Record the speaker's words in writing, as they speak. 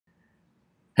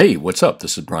Hey, what's up?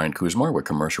 This is Brian Kuzmar with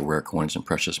Commercial Rare Coins and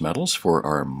Precious Metals for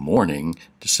our morning,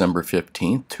 December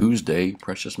 15th, Tuesday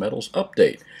Precious Metals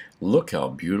update. Look how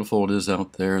beautiful it is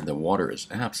out there. The water is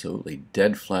absolutely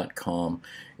dead flat calm.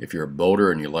 If you're a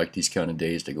boater and you like these kind of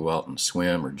days to go out and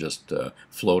swim or just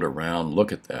float around,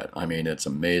 look at that. I mean, it's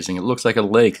amazing. It looks like a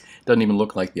lake. It doesn't even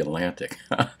look like the Atlantic.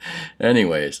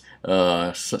 Anyways,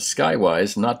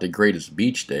 skywise, not the greatest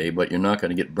beach day, but you're not going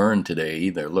to get burned today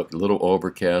either. Look, a little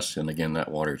overcast, and again,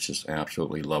 that water is just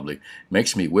absolutely lovely.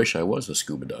 Makes me wish I was a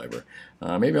scuba diver.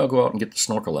 Maybe I'll go out and get the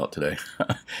snorkel out today.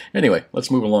 Anyway, let's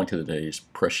move along to today's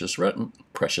precious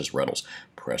metals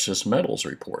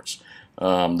reports.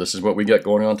 This is what we got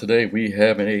going on today. We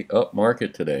have an up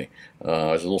market today.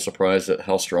 I was a little surprised at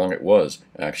how strong it was,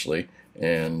 actually.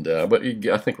 And but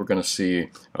I think we're going to see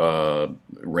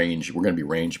range. We're going to be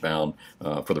range bound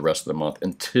for the rest of the month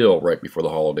until right before the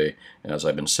holiday, as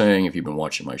I've been saying if you've been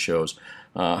watching my shows.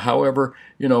 However,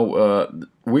 you know,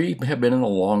 we have been in a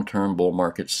long-term bull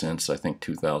market since I think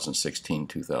 2016,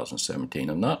 2017,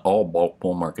 and not all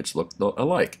bull markets look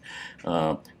alike.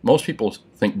 Most people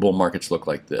think bull markets look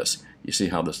like this. You see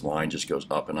how this line just goes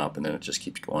up and up, and then it just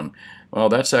keeps going. Well,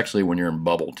 that's actually when you're in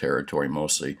bubble territory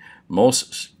mostly.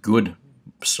 Most good,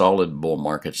 solid bull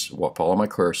markets, follow my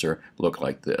cursor, look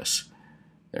like this.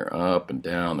 They're up and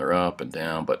down, they're up and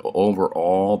down, but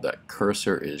overall, that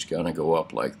cursor is going to go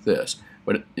up like this.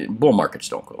 But bull markets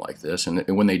don't go like this, and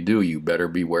when they do, you better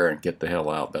beware and get the hell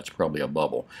out. That's probably a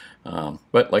bubble.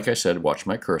 But like I said, watch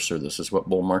my cursor. This is what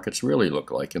bull markets really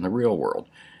look like in the real world.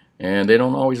 And they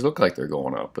don't always look like they're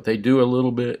going up, but they do a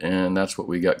little bit, and that's what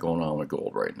we got going on with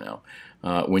gold right now.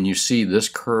 When you see this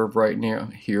curve right now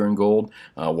here in gold,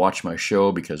 watch my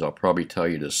show because I'll probably tell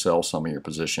you to sell some of your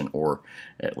position or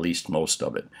at least most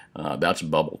of it. That's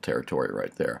bubble territory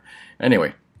right there.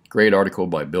 Anyway, great article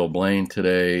by Bill Blaine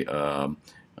today.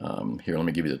 Here, let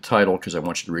me give you the title because I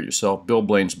want you to read it yourself. Bill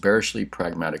Blaine's Bearishly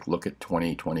Pragmatic Look at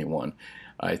 2021.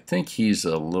 I think he's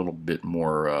a little bit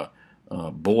more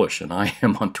bullish than I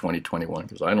am on 2021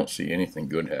 because I don't see anything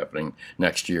good happening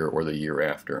next year or the year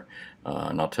after,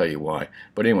 and I'll tell you why.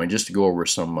 But anyway, just to go over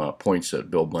some points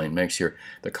that Bill Blaine makes here,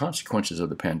 the consequences of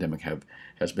the pandemic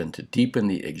has been to deepen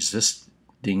the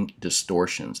existing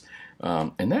distortions.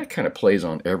 And that kind of plays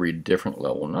on every different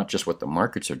level, not just what the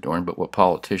markets are doing, but what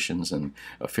politicians and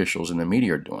officials in the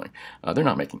media are doing. They're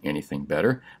not making anything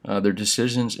better. Their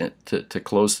decisions to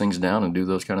close things down and do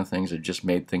those kind of things have just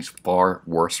made things far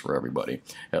worse for everybody,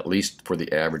 at least for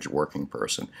the average working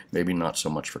person, maybe not so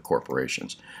much for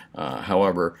corporations.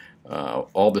 However,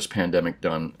 all this pandemic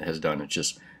has done is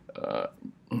just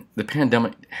the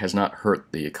pandemic has not hurt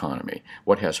the economy.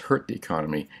 What has hurt the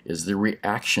economy is the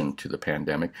reaction to the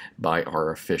pandemic by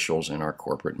our officials and our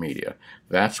corporate media.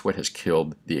 That's what has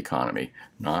killed the economy,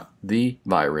 not the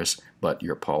virus, but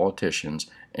your politicians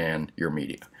and your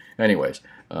media. Anyways,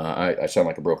 I sound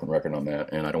like a broken record on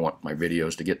that, and I don't want my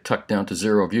videos to get tucked down to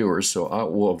 0 viewers, so I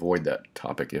will avoid that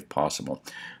topic if possible.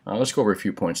 Let's go over a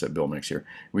few points that Bill makes here.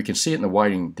 We can see it in the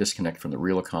widening disconnect from the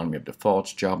real economy of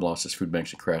defaults, job losses, food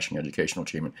banks, and crashing educational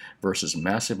achievement versus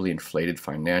massively inflated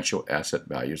financial asset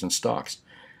values and stocks.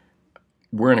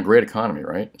 We're in a great economy,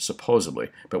 right? Supposedly,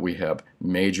 but we have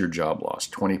major job loss,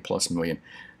 20+ million.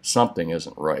 Something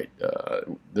isn't right.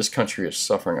 This country is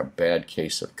suffering a bad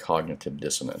case of cognitive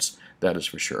dissonance. That is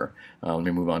for sure. Let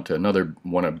me move on to another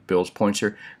one of Bill's points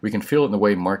here. We can feel it in the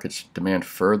way markets demand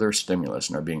further stimulus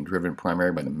and are being driven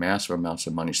primarily by the massive amounts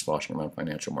of money sloshing around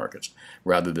financial markets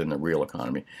rather than the real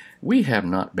economy. We have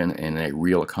not been in a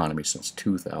real economy since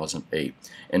 2008.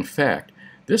 In fact,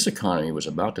 this economy was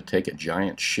about to take a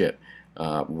giant shit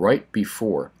right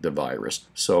before the virus.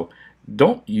 So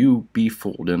don't you be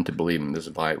fooled into believing this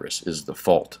virus is the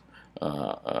fault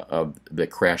of the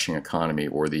crashing economy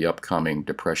or the upcoming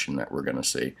depression that we're going to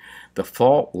see. The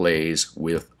fault lays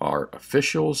with our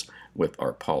officials, with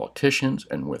our politicians,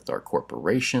 and with our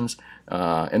corporations.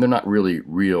 And they're not really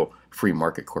real free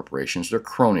market corporations. They're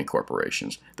crony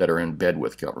corporations that are in bed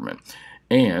with government.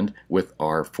 And with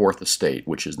our fourth estate,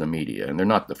 which is the media. And they're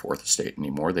not the fourth estate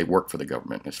anymore. They work for the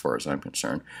government as far as I'm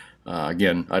concerned.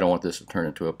 Again, I don't want this to turn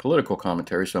into a political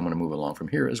commentary, so I'm going to move along from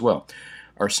here as well.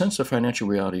 Our sense of financial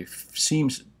reality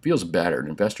feels battered.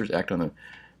 Investors act on the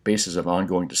basis of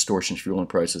ongoing distortions, fueling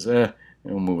prices. And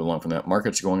we'll move along from that.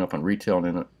 Markets going up on retail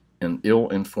and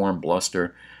ill-informed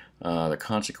bluster. The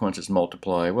consequences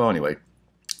multiply. Well, anyway,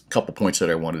 a couple points that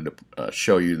I wanted to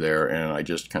show you there, and I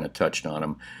just kind of touched on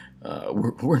them.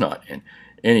 We're not in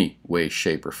any way,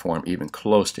 shape, or form even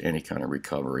close to any kind of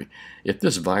recovery. If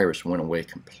this virus went away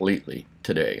completely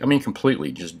today, I mean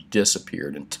completely, just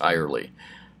disappeared entirely,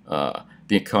 the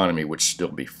economy would still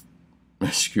be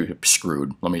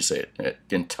screwed. Let me say it,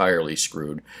 entirely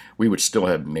screwed. We would still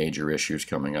have major issues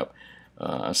coming up.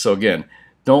 So again,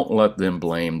 don't let them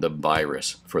blame the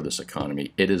virus for this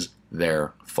economy. It is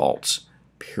their faults,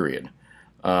 period.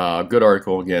 Good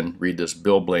article, again, read this.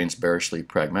 Bill Blaine's Bearishly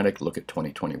Pragmatic Look at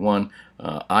 2021.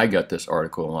 I got this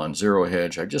article on Zero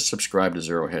Hedge. I just subscribed to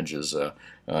Zero Hedge's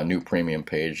new premium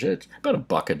page. It's about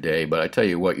 $1 a day, but I tell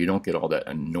you what, you don't get all that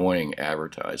annoying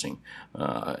advertising,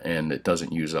 and it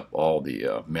doesn't use up all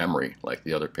the memory like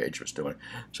the other page was doing.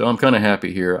 So I'm kind of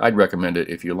happy here. I'd recommend it.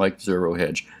 If you like Zero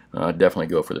Hedge, definitely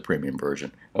go for the premium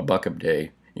version. $1 a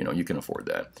day, you can afford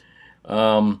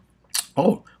that.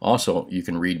 Oh, also, you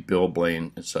can read Bill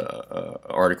Blaine's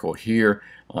article here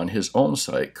on his own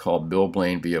site called Bill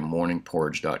Blaine via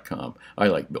morningporridge.com. I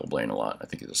like Bill Blaine a lot. I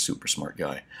think he's a super smart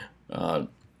guy.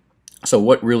 So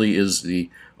what really is the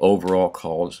overall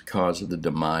cause of the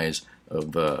demise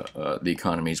of the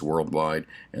economies worldwide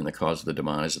and the cause of the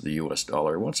demise of the U.S.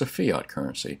 dollar? Well, it's a fiat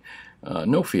currency.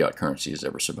 No fiat currency has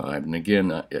ever survived. And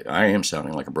again, I am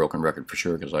sounding like a broken record for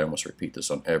sure because I almost repeat this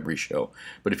on every show.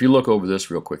 But if you look over this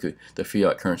real quickly, the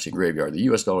fiat currency graveyard, the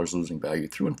U.S. dollar is losing value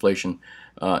through inflation.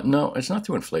 No, it's not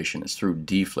through inflation. It's through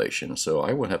deflation. So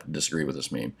I would have to disagree with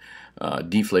this meme.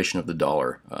 Deflation of the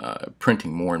dollar,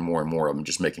 printing more and more and more of them,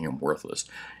 just making them worthless.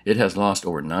 It has lost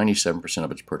over 97%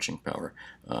 of its purchasing power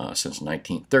since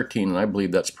 1913, and I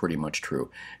believe that's pretty much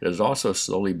true. It is also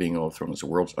slowly being overthrown as the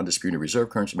world's undisputed reserve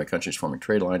currency by countries forming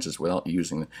trade alliances without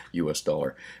using the U.S.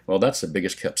 dollar. Well, that's the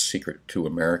biggest kept secret to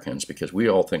Americans because we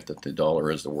all think that the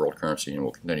dollar is the world currency and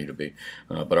will continue to be.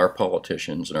 But our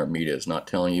politicians and our media is not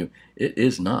telling you it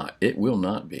is not. It will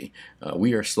not be.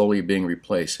 We are slowly being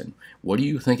replaced. And what do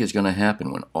you think is going to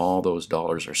happen when all those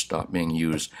dollars are stopped being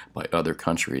used by other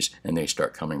countries and they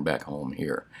start coming back home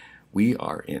here? We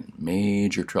are in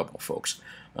major trouble, folks.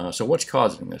 So what's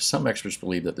causing this? Some experts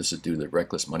believe that this is due to the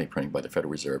reckless money printing by the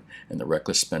Federal Reserve and the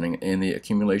reckless spending and the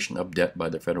accumulation of debt by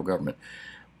the federal government.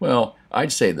 Well,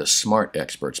 I'd say the smart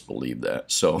experts believe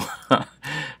that. So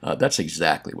that's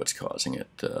exactly what's causing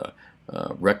it.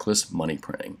 Reckless money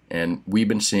printing. And we've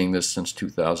been seeing this since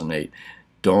 2008.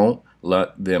 Don't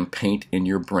let them paint in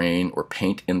your brain or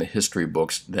paint in the history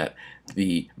books that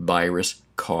the virus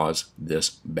caused this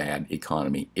bad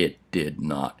economy. It did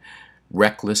not.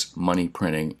 Reckless money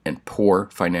printing and poor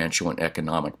financial and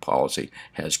economic policy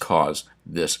has caused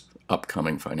this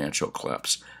upcoming financial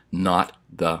collapse, not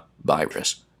the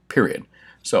virus, period.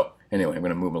 So anyway, I'm going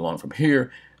to move along from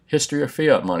here. History of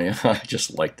fiat money. I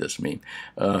just like this meme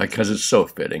because it's so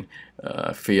fitting.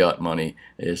 Fiat money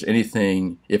is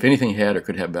anything, if anything had or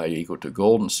could have value equal to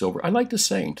gold and silver. I like this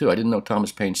saying too. I didn't know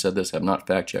Thomas Paine said this. Have not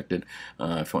fact checked it.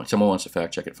 If someone wants to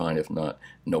fact check it, fine. If not,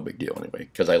 no big deal anyway,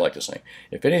 because I like the saying.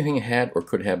 If anything had or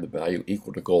could have the value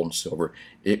equal to gold and silver,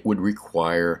 it would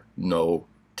require no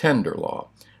tender law.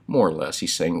 More or less,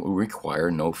 he's saying it would require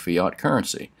no fiat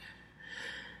currency.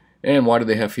 And why do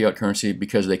they have fiat currency?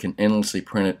 Because they can endlessly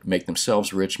print it, make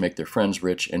themselves rich, make their friends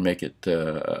rich, and make it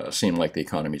seem like the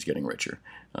economy is getting richer,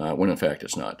 when in fact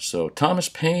it's not. So Thomas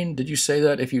Paine, did you say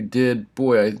that? If you did,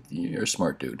 boy, you're a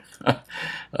smart dude.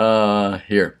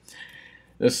 Here.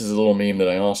 This is a little meme that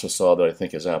I also saw that I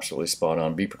think is absolutely spot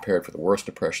on. Be prepared for the worst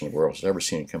depression the world has ever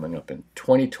seen coming up in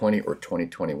 2020 or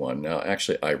 2021. Now,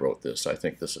 actually, I wrote this. I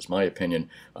think this is my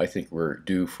opinion. I think we're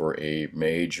due for a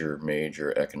major,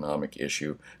 major economic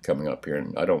issue coming up here.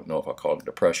 And I don't know if I'll call it a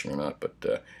depression or not,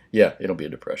 but yeah, it'll be a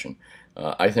depression.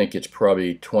 I think it's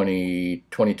probably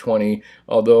 2020,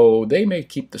 although they may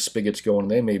keep the spigots going.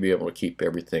 They may be able to keep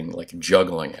everything like a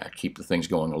juggling act, keep the things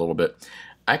going a little bit.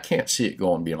 I can't see it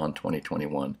going beyond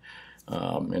 2021.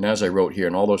 And as I wrote here,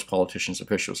 and all those politicians,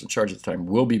 officials in charge at the time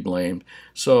will be blamed.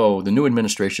 So the new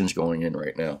administration is going in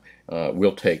right now.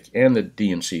 Will take, and the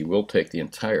DNC will take the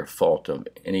entire fault of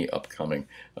any upcoming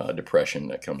depression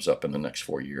that comes up in the next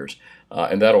 4 years.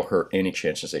 And that'll hurt any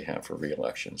chances they have for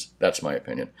re-elections. That's my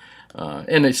opinion.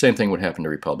 And the same thing would happen to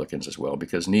Republicans as well,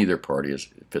 because neither party is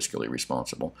fiscally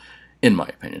responsible, in my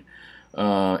opinion.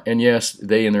 And yes,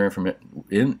 they in their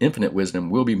infinite wisdom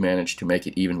will be managed to make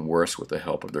it even worse with the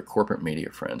help of their corporate media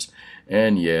friends.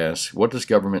 And yes, what does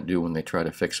government do when they try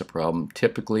to fix a problem?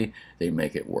 Typically, they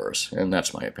make it worse, and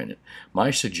that's my opinion.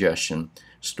 My suggestion,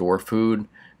 store food,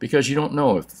 because you don't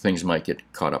know if things might get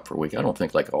caught up for a week. I don't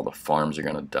think like all the farms are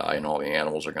going to die and all the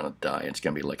animals are going to die. It's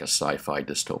going to be like a sci-fi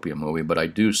dystopia movie, but I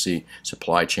do see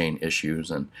supply chain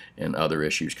issues and other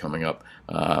issues coming up,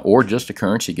 or just the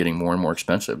currency getting more and more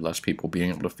expensive, less people being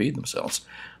able to feed themselves.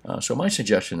 So my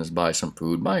suggestion is buy some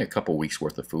food, buy a couple weeks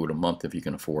worth of food, a month if you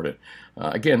can afford it.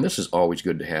 Again, this is always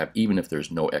good to have, even if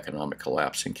there's no economic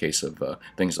collapse in case of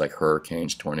things like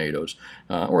hurricanes, tornadoes,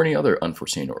 or any other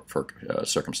unforeseen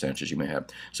circumstances you may have.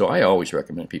 So I always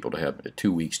recommend people to have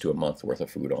 2 weeks to a month worth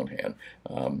of food on hand.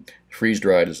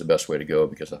 Freeze-dried is the best way to go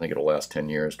because I think it'll last 10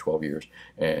 years, 12 years,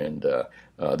 and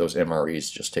those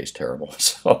MREs just taste terrible.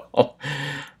 So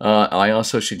I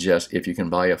also suggest if you can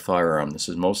buy a firearm, this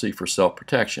is mostly for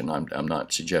self-protection. I'm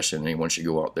not suggesting anyone should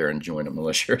go out there and join a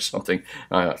militia or something,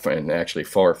 and actually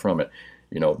far from it.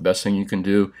 You know, best thing you can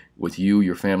do with you,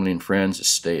 your family, and friends is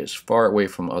stay as far away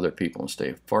from other people and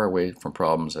stay far away from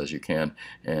problems as you can,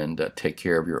 and take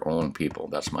care of your own people.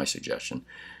 That's my suggestion.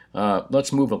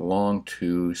 Let's move along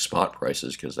to spot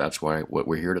prices because that's what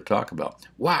we're here to talk about.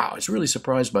 Wow, I was really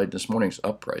surprised by this morning's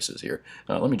up prices here.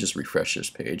 Let me just refresh this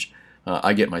page.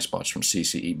 I get my spots from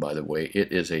CCE, by the way.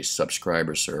 It is a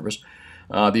subscriber service.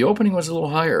 The opening was a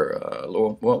little higher.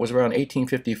 Well, it was around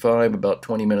 1855 about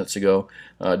 20 minutes ago,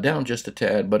 down just a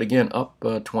tad, but again up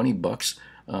 20 bucks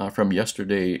from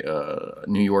yesterday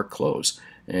New York close.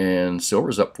 And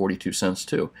silver's up 42 cents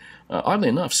too. Oddly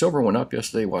enough, silver went up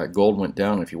yesterday while gold went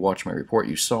down. If you watch my report,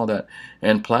 you saw that.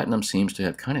 And platinum seems to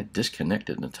have kind of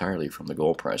disconnected entirely from the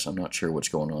gold price. I'm not sure what's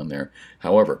going on there.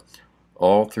 However,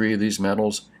 all three of these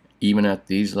metals, even at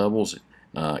these levels,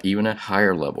 even at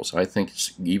higher levels, I think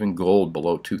even gold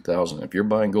below 2,000. If you're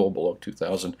buying gold below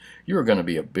 2,000, you're going to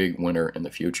be a big winner in the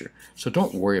future. So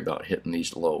don't worry about hitting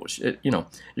these lows. You know,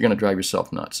 you're going to drive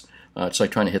yourself nuts. It's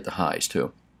like trying to hit the highs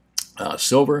too.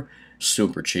 Silver,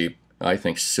 super cheap. I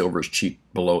think silver's cheap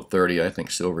below 30. I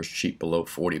think silver's cheap below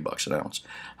 40 bucks an ounce.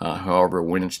 However,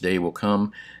 when its day will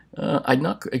come, I'm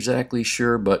not exactly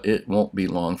sure, but it won't be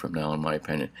long from now, in my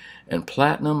opinion. And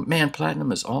platinum, man,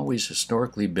 platinum has always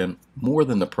historically been more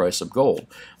than the price of gold.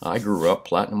 I grew up,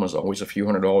 platinum was always a few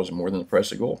 $100s more than the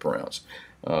price of gold per ounce.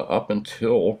 Up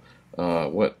until,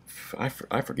 I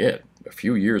forget, a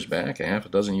few years back, a half a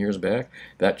dozen years back,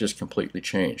 that just completely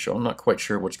changed. So I'm not quite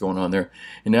sure what's going on there.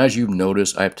 And as you've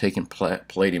noticed, I've taken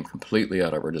palladium completely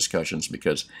out of our discussions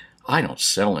because I don't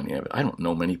sell any of it. I don't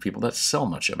know many people that sell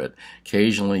much of it.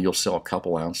 Occasionally you'll sell a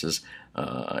couple ounces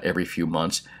every few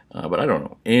months, but I don't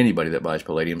know anybody that buys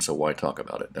palladium, so why talk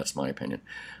about it? That's my opinion.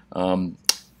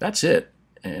 That's it.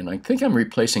 And I think I'm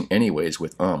replacing anyways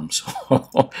with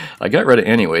so I got rid of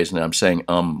anyways, and I'm saying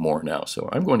more now. So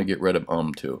I'm going to get rid of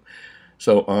too.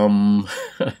 So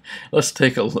let's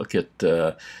take a look at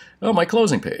my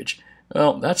closing page.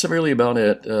 Well, that's really about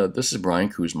it. This is Brian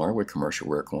Kuzmar with Commercial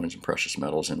Rare Coins and Precious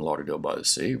Metals in Lauderdale by the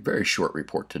Sea. Very short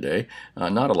report today.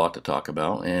 Not a lot to talk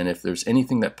about. And if there's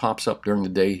anything that pops up during the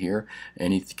day here,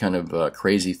 any kind of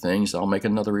crazy things, I'll make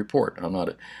another report. I'm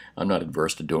not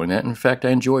adverse to doing that. In fact,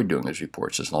 I enjoy doing these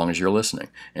reports as long as you're listening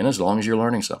and as long as you're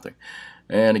learning something.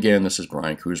 And again, this is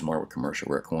Brian Kuzmar with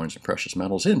Commercial Rare Coins and Precious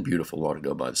Metals in beautiful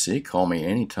Lauderdale by the Sea. Call me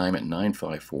anytime at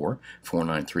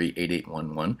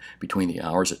 954-493-8811 between the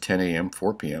hours of 10 a.m.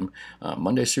 4 p.m.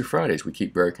 Mondays through Fridays. We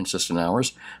keep very consistent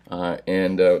hours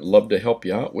and love to help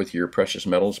you out with your precious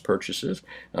metals purchases,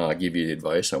 give you the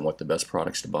advice on what the best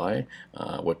products to buy,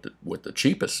 what the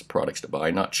cheapest products to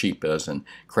buy, not cheap as in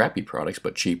crappy products,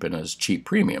 but cheap and as cheap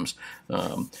premiums,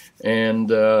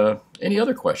 and any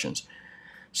other questions.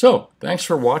 So, thanks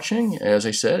for watching. As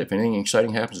I said, if anything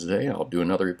exciting happens today, I'll do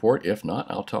another report. If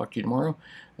not, I'll talk to you tomorrow.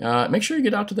 Make sure you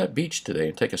get out to that beach today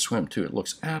and take a swim, too. It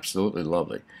looks absolutely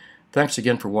lovely. Thanks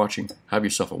again for watching. Have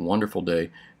yourself a wonderful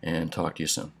day, and talk to you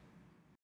soon.